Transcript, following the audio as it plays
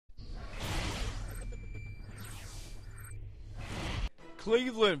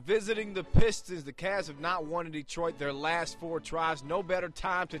Cleveland visiting the Pistons. The Cavs have not won in Detroit their last 4 tries. No better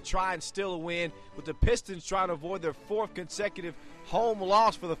time to try and steal a win, with the Pistons trying to avoid their 4th consecutive home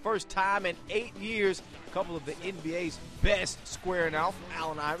loss for the first time in 8 years. A couple of the NBA's best squaring out, from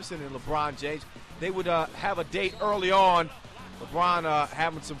Allen Iverson and LeBron James. They would have a date early on. LeBron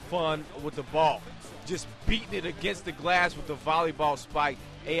having some fun with the ball, just beating it against the glass with the volleyball spike.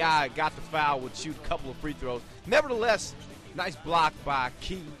 AI got the foul, would shoot a couple of free throws. Nevertheless, nice block by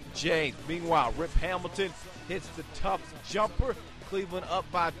King James. Meanwhile, Rip Hamilton hits the tough jumper. Cleveland up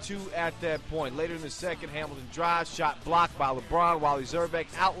by 2 at that point. Later in the second, Hamilton drives, shot blocked by LeBron. Wally Zerbeck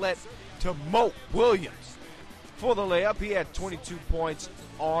outlet to Mo Williams for the layup. He had 22 points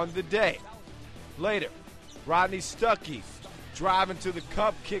on the day. Later, Rodney Stuckey driving to the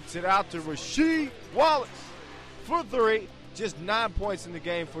cup, kicks it out to Rasheed Wallace for 3. Just 9 points in the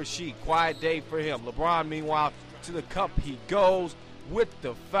game for Sheed. Quiet day for him. LeBron, meanwhile, to the cup he goes with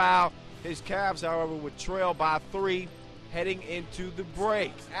the foul. His Cavs, however, would trail by 3 heading into the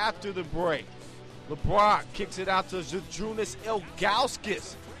break. After the break, LeBron kicks it out to Zydrunas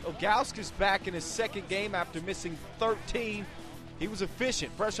Ilgauskas. Ilgauskas back in his second game after missing 13. He was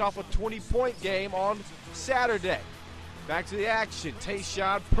efficient, fresh off a 20-point game on Saturday. Back to the action.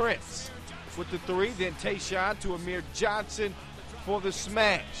 Tayshaun Prince with the 3. Then Tayshaun to Amir Johnson for the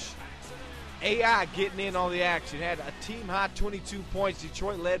smash. AI getting in on the action. Had a team-high 22 points.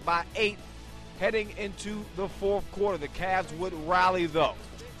 Detroit led by 8 heading into the 4th quarter. The Cavs would rally, though.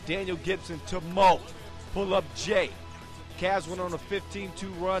 Daniel Gibson to Mo. Pull-up J. Cavs went on a 15-2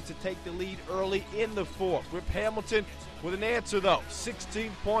 run to take the lead early in the 4th. Rip Hamilton with an answer, though.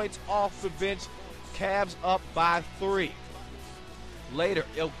 16 points off the bench. Cavs up by 3. Later,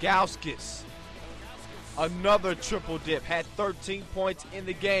 Ilgauskas, another triple dip, had 13 points in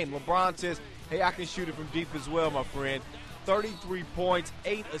the game. LeBron says, hey, I can shoot it from deep as well, my friend. 33 points,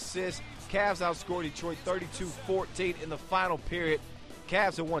 8 assists. Cavs outscored Detroit 32-14 in the final period.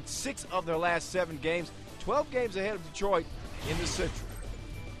 Cavs have won 6 of their last 7 games, 12 games ahead of Detroit in the Central.